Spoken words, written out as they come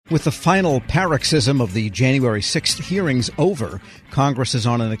With the final paroxysm of the January 6th hearings over, Congress is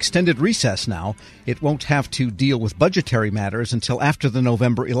on an extended recess now. It won't have to deal with budgetary matters until after the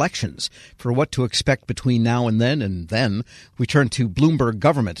November elections. For what to expect between now and then, we turn to Bloomberg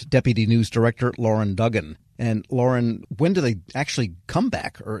Government Deputy News Director Lauren Duggan. And Lauren, when do they actually come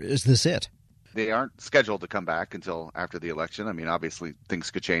back, or is this it? They aren't scheduled to come back until after the election. I mean, obviously,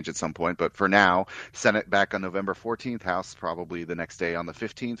 things could change at some point. But for now, Senate back on November 14th, House probably the next day on the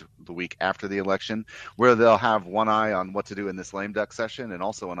 15th, the week after the election, where they'll have one eye on what to do in this lame duck session and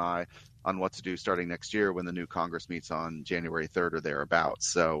also an eye on what to do starting next year when the new Congress meets on January 3rd or thereabouts.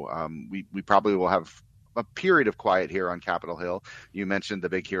 So we probably will have a period of quiet here on Capitol Hill. You mentioned the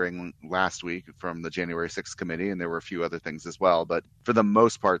big hearing last week from the January 6th committee, and there were a few other things as well. But for the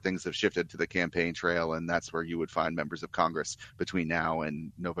most part, things have shifted to the campaign trail, and that's where you would find members of Congress between now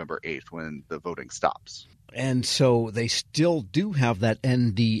and November 8th when the voting stops. And so they still do have that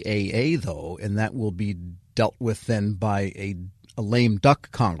NDAA, though, and that will be dealt with then by a lame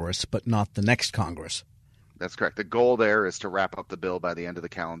duck Congress, but not the next Congress. That's correct. The goal there is to wrap up the bill by the end of the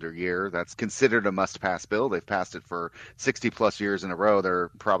calendar year. That's considered a must-pass bill. They've passed it for 60-plus years in a row.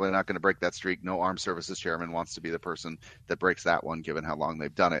 They're probably not going to break that streak. No armed services chairman wants to be the person that breaks that one, given how long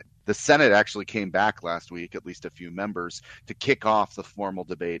they've done it. The Senate actually came back last week, at least a few members, to kick off the formal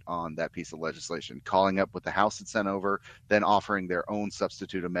debate on that piece of legislation, calling up what the House had sent over, then offering their own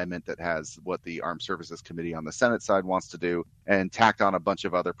substitute amendment that has what the Armed Services Committee on the Senate side wants to do, and tacked on a bunch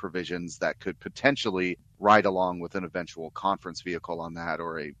of other provisions that could potentially ride along with an eventual conference vehicle on that,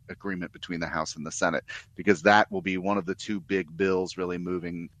 or a agreement between the House and the Senate, because that will be one of the two big bills really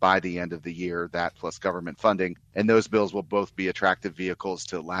moving by the end of the year, that plus government funding. And those bills will both be attractive vehicles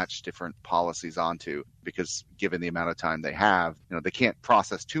to latch different policies onto, because given the amount of time they have, they can't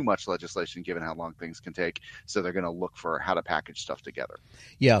process too much legislation given how long things can take. So they're going to look for how to package stuff together.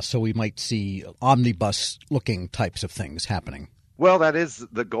 Yeah, so we might see omnibus looking types of things happening. Well, that is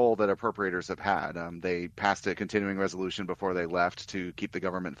the goal that appropriators have had. They passed a continuing resolution before they left to keep the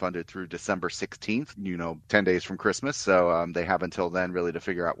government funded through December 16th, 10 days from Christmas. So they have until then really to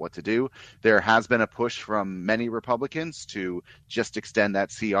figure out what to do. There has been a push from many Republicans to just extend that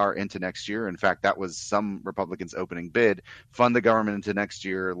CR into next year. In fact, that was some Republicans' opening bid: fund the government into next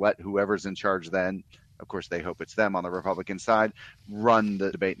year, let whoever's in charge then, of course, they hope it's them on the Republican side, run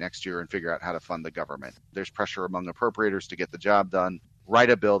the debate next year and figure out how to fund the government. There's pressure among appropriators to get the job done,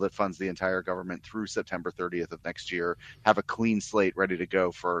 write a bill that funds the entire government through September 30th of next year, have a clean slate ready to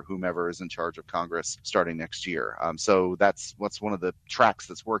go for whomever is in charge of Congress starting next year. So that's what's one of the tracks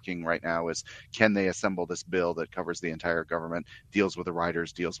that's working right now is, can they assemble this bill that covers the entire government, deals with the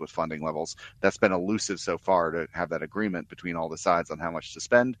riders, deals with funding levels? That's been elusive so far to have that agreement between all the sides on how much to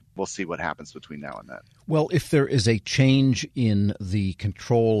spend. We'll see what happens between now and then. Well, if there is a change in the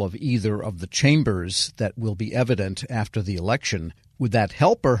control of either of the chambers that will be evident after the election, would that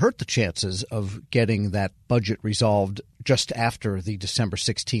help or hurt the chances of getting that budget resolved just after the December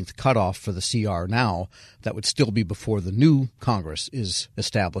 16th cutoff for the CR now? That would still be before the new Congress is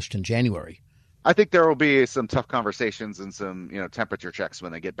established in January. I think there will be some tough conversations and some, temperature checks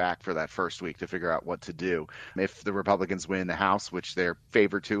when they get back for that first week to figure out what to do. If the Republicans win the House, which they're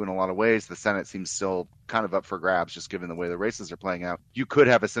favored to in a lot of ways, the Senate seems still kind of up for grabs, just given the way the races are playing out. You could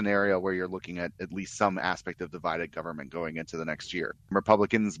have a scenario where you're looking at least some aspect of divided government going into the next year.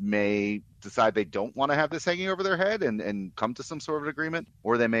 Republicans may decide they don't want to have this hanging over their head and come to some sort of agreement,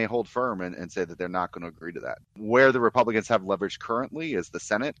 or they may hold firm and say that they're not going to agree to that. Where the Republicans have leverage currently is the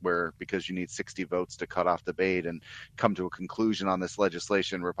Senate, where because you need 60 votes to cut off debate and come to a conclusion on this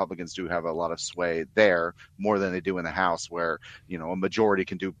legislation, Republicans do have a lot of sway there, more than they do in the House, where a majority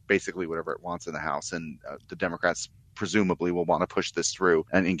can do basically whatever it wants in the House, and the Democrats presumably will want to push this through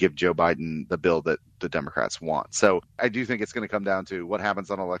and give Joe Biden the bill that the Democrats want. So I do think it's going to come down to what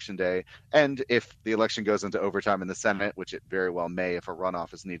happens on Election Day. And if the election goes into overtime in the Senate, which it very well may if a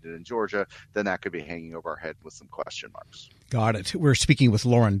runoff is needed in Georgia, then that could be hanging over our head with some question marks. Got it. We're speaking with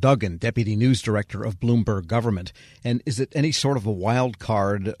Lauren Duggan, Deputy News Director of Bloomberg Government. And is it any sort of a wild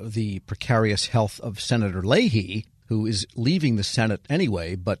card, the precarious health of Senator Leahy, who is leaving the Senate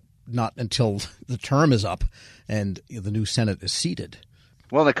anyway, but not until the term is up and the new Senate is seated?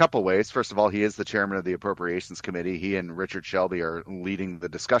 Well, in a couple ways. First of all, he is the chairman of the Appropriations Committee. He and Richard Shelby are leading the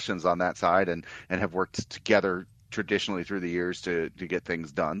discussions on that side and have worked together traditionally through the years to get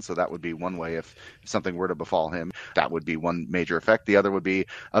things done. So that would be one way if something were to befall him. That would be one major effect. The other would be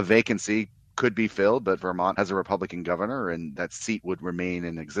a vacancy could be filled, but Vermont has a Republican governor, and that seat would remain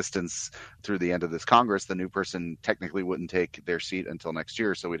in existence through the end of this Congress. The new person technically wouldn't take their seat until next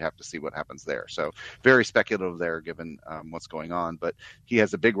year, so we'd have to see what happens there. So very speculative there, given what's going on. But he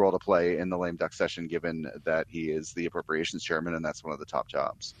has a big role to play in the lame duck session, given that he is the appropriations chairman, and that's one of the top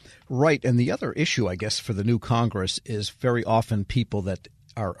jobs. Right. And the other issue, I guess, for the new Congress is very often people that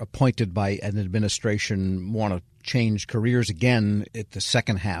are appointed by an administration want to change careers again at the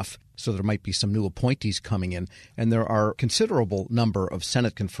second half. So there might be some new appointees coming in. And there are a considerable number of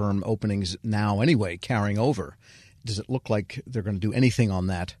Senate-confirmed openings now anyway carrying over. Does it look like they're going to do anything on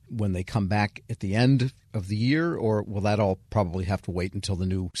that when they come back at the end of the year, or will that all probably have to wait until the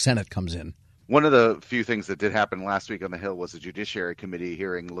new Senate comes in? One of the few things that did happen last week on the Hill was a Judiciary Committee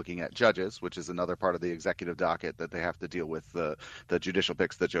hearing looking at judges, which is another part of the executive docket that they have to deal with the judicial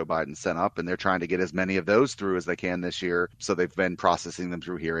picks that Joe Biden sent up. And they're trying to get as many of those through as they can this year. So they've been processing them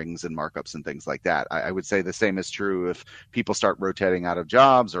through hearings and markups and things like that. I would say the same is true if people start rotating out of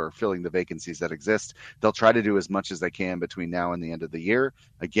jobs or filling the vacancies that exist. They'll try to do as much as they can between now and the end of the year.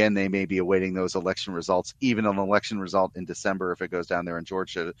 Again, they may be awaiting those election results, even an election result in December if it goes down there in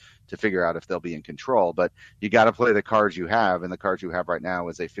Georgia, to figure out if they'll be in control. But you got to play the cards you have, and the cards you have right now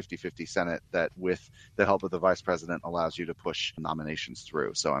is a 50-50 Senate that, with the help of the vice president, allows you to push nominations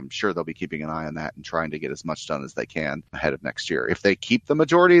through. So I'm sure they'll be keeping an eye on that and trying to get as much done as they can ahead of next year. If they keep the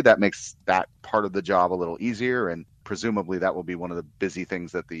majority, that makes that part of the job a little easier, and presumably that will be one of the busy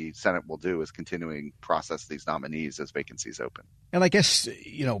things that the Senate will do, is continuing to process these nominees as vacancies open. And I guess,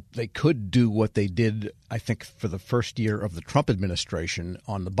 they could do what they did, I think, for the first year of the Trump administration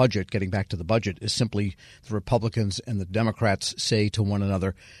on the budget. Getting back to the budget is simply the Republicans and the Democrats say to one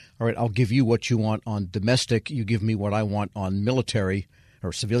another, all right, I'll give you what you want on domestic. You give me what I want on military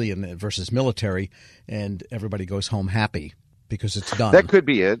or civilian versus military. And everybody goes home happy because it's done. That could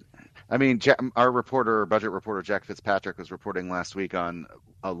be it. I mean, our budget reporter, Jack Fitzpatrick, was reporting last week on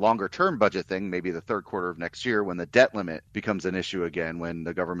a longer-term budget thing, maybe the third quarter of next year, when the debt limit becomes an issue again, when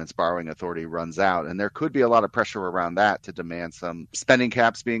the government's borrowing authority runs out. And there could be a lot of pressure around that to demand some spending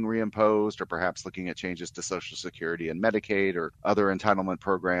caps being reimposed, or perhaps looking at changes to Social Security and Medicaid or other entitlement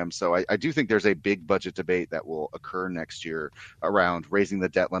programs. So I do think there's a big budget debate that will occur next year around raising the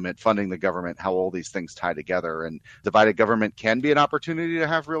debt limit, funding the government, how all these things tie together. And divided government can be an opportunity to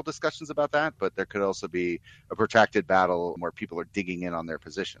have real discussions about that, but there could also be a protracted battle where people are digging in on their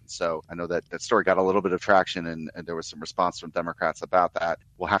positions. So I know that story got a little bit of traction, and there was some response from Democrats about that.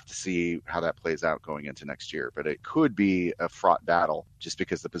 We'll have to see how that plays out going into next year, but it could be a fraught battle just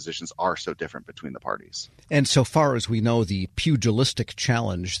because the positions are so different between the parties. And so far as we know, the pugilistic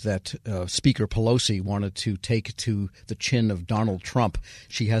challenge that Speaker Pelosi wanted to take to the chin of Donald Trump,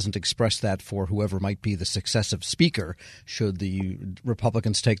 she hasn't expressed that for whoever might be the successive speaker should the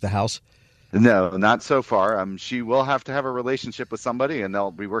Republicans take the House. No, not so far. She will have to have a relationship with somebody, and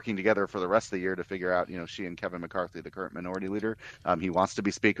they'll be working together for the rest of the year to figure out, she and Kevin McCarthy, the current minority leader, he wants to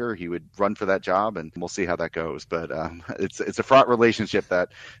be speaker. He would run for that job, and we'll see how that goes. But it's a fraught relationship, that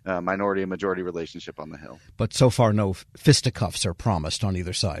minority and majority relationship on the Hill. But so far, no fisticuffs are promised on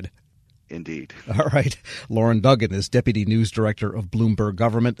either side. Indeed. All right. Lauren Duggan is Deputy News Director of Bloomberg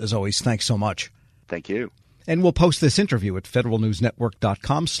Government. As always, thanks so much. Thank you. And we'll post this interview at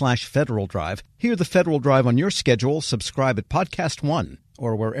federalnewsnetwork.com/Federal Drive. Hear the Federal Drive on your schedule. Subscribe at Podcast One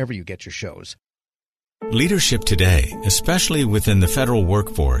or wherever you get your shows. Leadership today, especially within the federal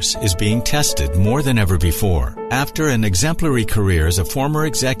workforce, is being tested more than ever before. After an exemplary career as a former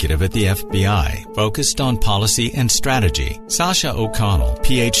executive at the FBI, focused on policy and strategy, Sasha O'Connell,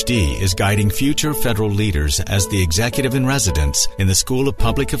 Ph.D., is guiding future federal leaders as the executive in residence in the School of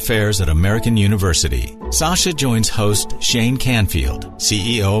Public Affairs at American University. Sasha joins host Shane Canfield,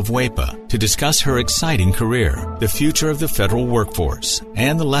 CEO of WEPA, to discuss her exciting career, the future of the federal workforce,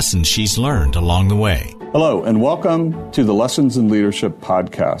 and the lessons she's learned along the way. Hello, and welcome to the Lessons in Leadership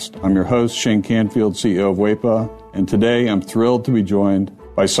podcast. I'm your host, Shane Canfield, CEO of WEPA, and today I'm thrilled to be joined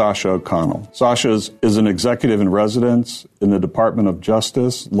by Sasha O'Connell. Sasha is an executive in residence in the Department of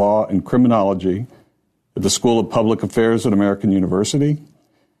Justice, Law, and Criminology at the School of Public Affairs at American University,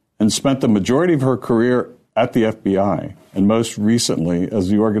 and spent the majority of her career at the FBI, and most recently as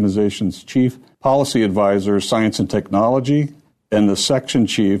the organization's Chief Policy Advisor, Science and Technology, and the Section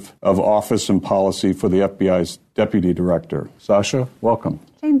Chief of Office and Policy for the FBI's Deputy Director. Sasha, welcome.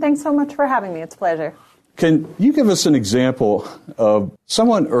 Shane, thanks so much for having me. It's a pleasure. Can you give us an example of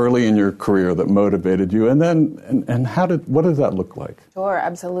someone early in your career that motivated you, and what did that look like? Sure,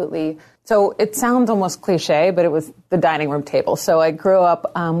 absolutely. So it sounds almost cliche, but it was the dining room table. So I grew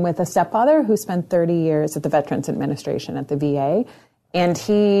up with a stepfather who spent 30 years at the Veterans Administration at the VA. And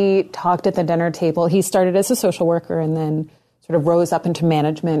he talked at the dinner table. He started as a social worker and then sort of rose up into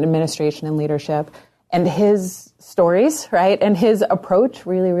management, administration, and leadership. And his stories, right, and his approach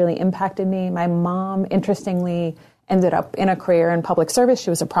really, really impacted me. My mom, interestingly, ended up in a career in public service. She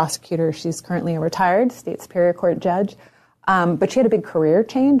was a prosecutor. She's currently a retired state superior court judge. But she had a big career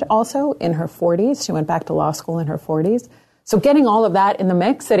change also in her 40s. She went back to law school in her 40s. So getting all of that in the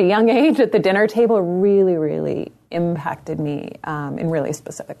mix at a young age at the dinner table really, really impacted me in really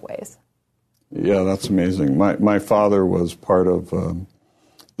specific ways. Yeah, that's amazing. My father was part of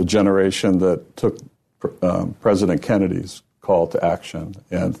the generation that took President Kennedy's call to action.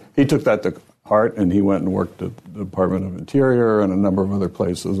 And he took that to heart, and he went and worked at the Department of Interior and a number of other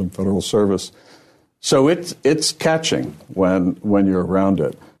places in federal service. So it's catching when you're around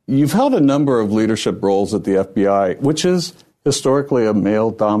it. You've held a number of leadership roles at the FBI, which is historically a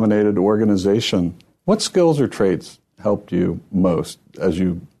male-dominated organization. What skills or traits helped you most as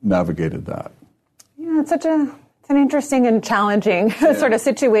you navigated that? Yeah, it's an interesting and challenging sort of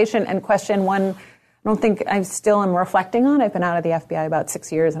situation and question. One I don't think I still am reflecting on. I've been out of the FBI about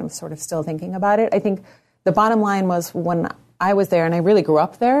 6 years, and I'm sort of still thinking about it. I think the bottom line was when I was there, and I really grew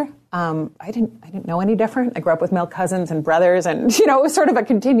up there, I didn't know any different. I grew up with male cousins and brothers, and it was sort of a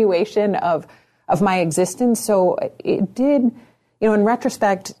continuation of my existence. So it did, in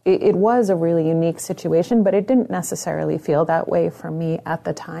retrospect, it was a really unique situation, but it didn't necessarily feel that way for me at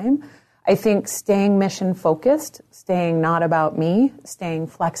the time. I think staying mission focused, staying not about me, staying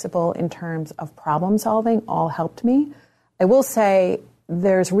flexible in terms of problem solving all helped me. I will say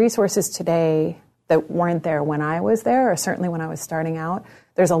there's resources today that weren't there when I was there, or certainly when I was starting out.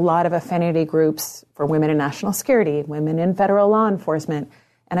 There's a lot of affinity groups for women in national security, women in federal law enforcement.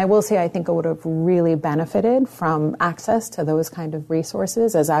 And I will say I think I would have really benefited from access to those kind of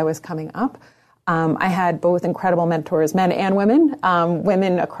resources as I was coming up. I had both incredible mentors, men and women,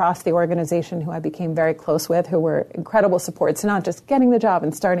 women across the organization who I became very close with, who were incredible supports, not just getting the job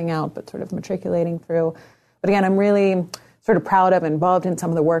and starting out, but sort of matriculating through. But again, I'm really sort of proud of and involved in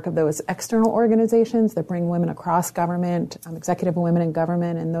some of the work of those external organizations that bring women across government, executive women in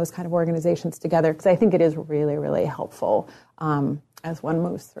government, and those kind of organizations together, because I think it is really, really helpful as one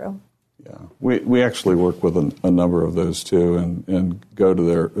moves through. Yeah, we actually work with a number of those too, and go to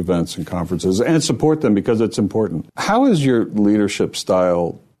their events and conferences and support them because it's important. How has your leadership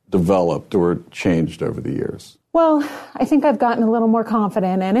style developed or changed over the years? Well, I think I've gotten a little more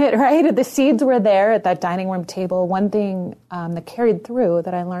confident in it, right? The seeds were there at that dining room table. One thing that carried through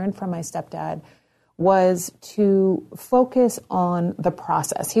that I learned from my stepdad was to focus on the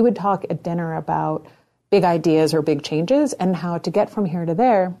process. He would talk at dinner about big ideas or big changes and how to get from here to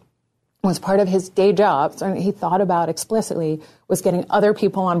there was part of his day job. So he thought about explicitly was getting other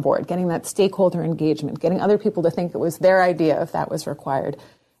people on board, getting that stakeholder engagement, getting other people to think it was their idea if that was required.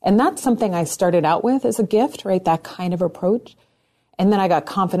 And that's something I started out with as a gift, right? That kind of approach. And then I got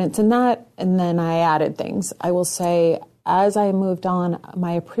confidence in that, and then I added things. I will say, as I moved on,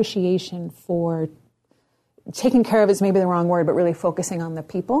 my appreciation for taking care of is maybe the wrong word, but really focusing on the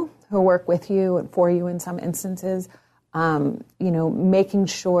people who work with you and for you in some instances, making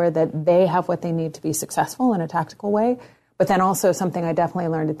sure that they have what they need to be successful in a tactical way. But then also something I definitely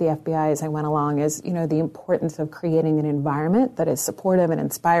learned at the FBI as I went along is, the importance of creating an environment that is supportive and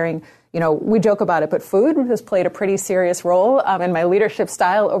inspiring. We joke about it, but food has played a pretty serious role in my leadership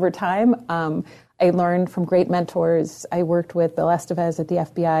style over time. I learned from great mentors. I worked with Bill Estevez at the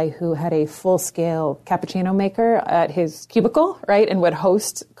FBI, who had a full-scale cappuccino maker at his cubicle, right, and would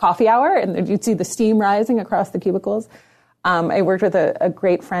host coffee hour, and you'd see the steam rising across the cubicles. I worked with a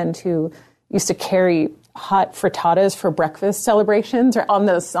great friend who used to carry hot frittatas for breakfast celebrations or on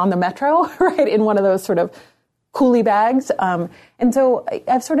the metro, right, in one of those sort of coolie bags. And so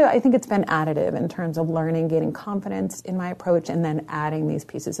I think it's been additive in terms of learning, gaining confidence in my approach, and then adding these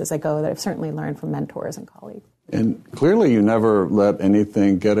pieces as I go that I've certainly learned from mentors and colleagues. And clearly you never let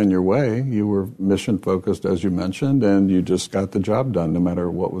anything get in your way. You were mission focused, as you mentioned, and you just got the job done no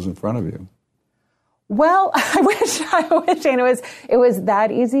matter what was in front of you. Well, I wish Shane, it was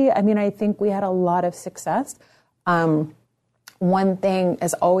that easy. I mean, I think we had a lot of success. One thing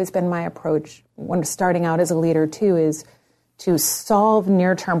has always been my approach when starting out as a leader too is to solve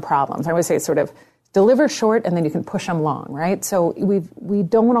near-term problems. I always say sort of deliver short and then you can push them long, right? So we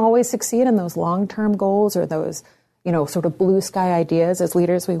don't always succeed in those long-term goals or those, sort of blue sky ideas as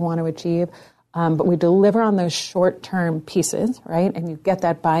leaders we want to achieve. But we deliver on those short-term pieces, right? And you get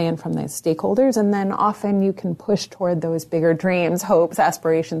that buy-in from the stakeholders, and then often you can push toward those bigger dreams, hopes,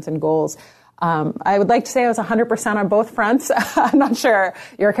 aspirations, and goals. I would like to say I was 100% on both fronts. I'm not sure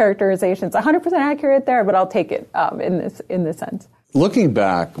your characterization is 100% accurate there, but I'll take it in this sense. Looking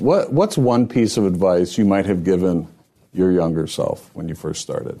back, what's one piece of advice you might have given your younger self when you first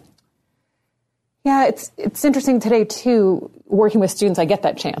started? Yeah, it's interesting today, too, working with students, I get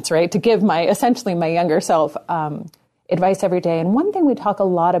that chance, right, to give essentially my younger self advice every day. And one thing we talk a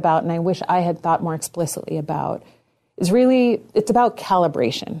lot about, and I wish I had thought more explicitly about, is really, it's about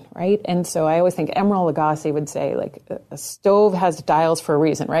calibration, right? And so I always think Emeril Lagasse would say, like, a stove has dials for a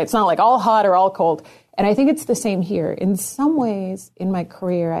reason, right? It's not like all hot or all cold. And I think it's the same here. In some ways, in my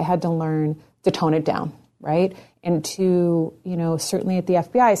career, I had to learn to tone it down, right? And to, certainly at the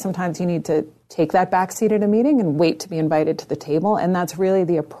FBI, sometimes you need to take that back seat at a meeting and wait to be invited to the table. And that's really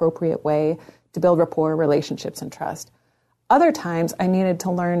the appropriate way to build rapport, relationships, and trust. Other times, I needed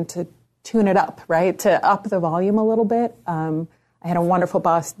to learn to tune it up, right? To up the volume a little bit. I had a wonderful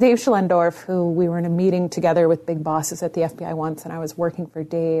boss, Dave Schlendorf, who we were in a meeting together with big bosses at the FBI once, and I was working for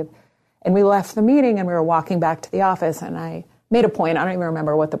Dave. And we left the meeting and we were walking back to the office, and I made a point. I don't even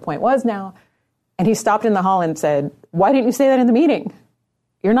remember what the point was now. And he stopped in the hall and said, "Why didn't you say that in the meeting?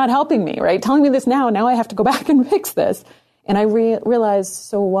 You're not helping me, right? Telling me this now I have to go back and fix this." And I realized,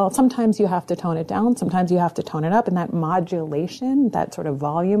 sometimes you have to tone it down, sometimes you have to tone it up, and that modulation, that sort of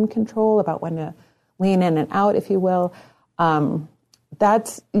volume control about when to lean in and out, if you will,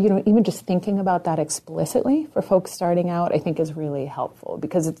 that's, even just thinking about that explicitly for folks starting out, I think is really helpful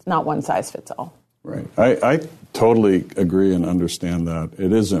because it's not one size fits all. Right. I totally agree and understand that.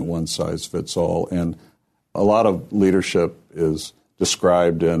 It isn't one size fits all. And a lot of leadership is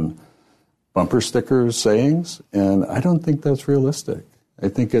described in bumper stickers, sayings, and I don't think that's realistic. I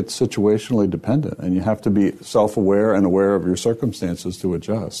think it's situationally dependent, and you have to be self-aware and aware of your circumstances to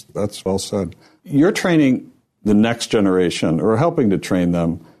adjust. That's well said. You're training the next generation, or helping to train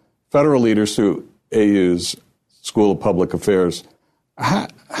them, federal leaders through AU's School of Public Affairs.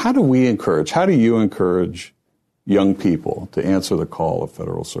 How do you encourage young people to answer the call of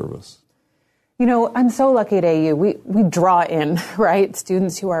federal service? I'm so lucky at AU. We draw in, right,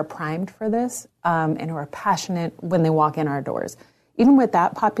 students who are primed for this and who are passionate when they walk in our doors. Even with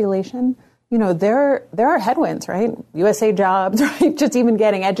that population, there are headwinds, right? USA jobs, right? Just even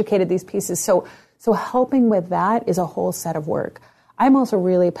getting educated, these pieces. So helping with that is a whole set of work. I'm also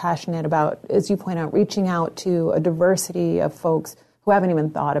really passionate about, as you point out, reaching out to a diversity of folks who haven't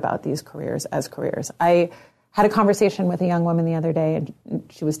even thought about these careers as careers. I had a conversation with a young woman the other day, and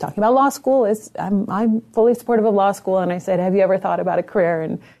she was talking about law school. I'm fully supportive of law school, and I said, "Have you ever thought about a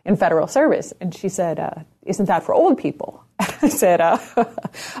career in federal service?" And she said, "Isn't that for old people?" I said,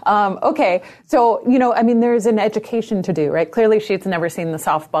 "Okay." So, there's an education to do, right? Clearly, she's never seen the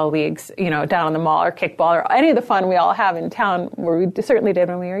softball leagues, down on the mall, or kickball, or any of the fun we all have in town, where we certainly did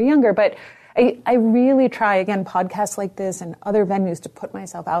when we were younger. But I really try, again, podcasts like this and other venues to put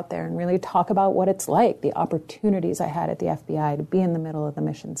myself out there and really talk about what it's like, the opportunities I had at the FBI to be in the middle of the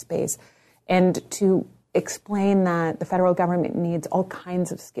mission space, and to explain that the federal government needs all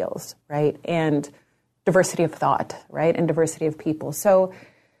kinds of skills, right? And diversity of thought, right? And diversity of people. So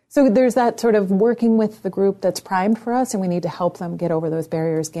there's that sort of working with the group that's primed for us, and we need to help them get over those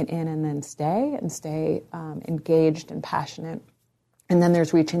barriers, get in, and then stay engaged and passionate. And then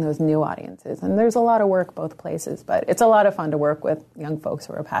there's reaching those new audiences. And there's a lot of work both places, but it's a lot of fun to work with young folks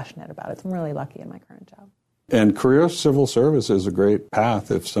who are passionate about it. So I'm really lucky in my current job. And career civil service is a great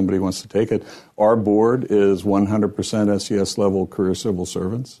path if somebody wants to take it. Our board is 100% SES level career civil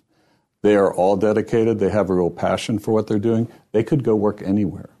servants. They are all dedicated. They have a real passion for what they're doing. They could go work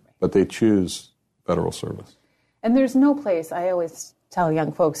anywhere, but they choose federal service. And there's no place, I always tell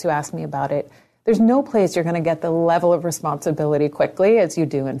young folks who ask me about it, there's no place you're going to get the level of responsibility quickly as you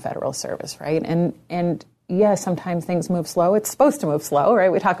do in federal service, right? And yes, sometimes things move slow. It's supposed to move slow,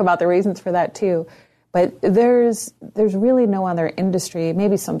 right? We talk about the reasons for that too. But there's really no other industry,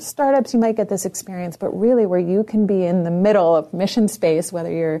 maybe some startups you might get this experience, but really where you can be in the middle of mission space,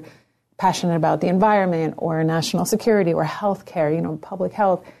 whether you're passionate about the environment or national security or healthcare, public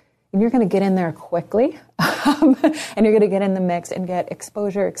health, and you're going to get in there quickly and you're going to get in the mix and get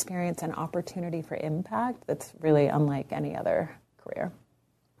exposure, experience, and opportunity for impact that's really unlike any other career.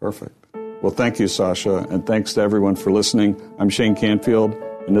 Perfect. Well, thank you, Sasha, and thanks to everyone for listening. I'm Shane Canfield,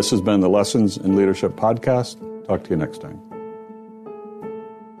 and this has been the Lessons in Leadership podcast. Talk to you next time.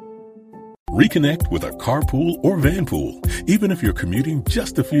 Reconnect with a carpool or vanpool. Even if you're commuting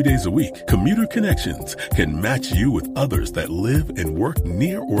just a few days a week, Commuter Connections can match you with others that live and work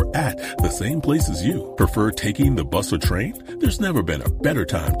near or at the same place as you. Prefer taking the bus or train? There's never been a better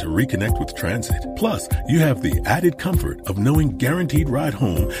time to reconnect with transit. Plus, you have the added comfort of knowing Guaranteed Ride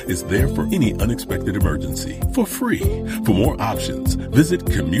Home is there for any unexpected emergency for free. For more options, visit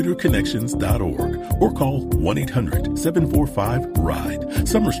commuterconnections.org or call 1-800-745-RIDE.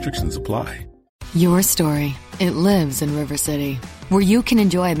 Some restrictions apply. Your story. It lives in River City, where you can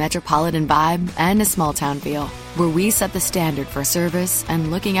enjoy a metropolitan vibe and a small town feel, where we set the standard for service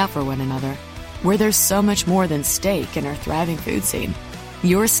and looking out for one another, where there's so much more than steak in our thriving food scene.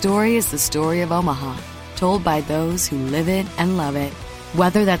 Your story is the story of Omaha, told by those who live it and love it.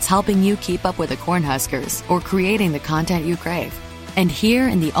 Whether that's helping you keep up with the Cornhuskers or creating the content you crave. And here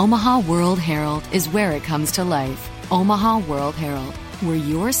in the Omaha World Herald is where it comes to life. Omaha World Herald, where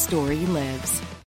your story lives.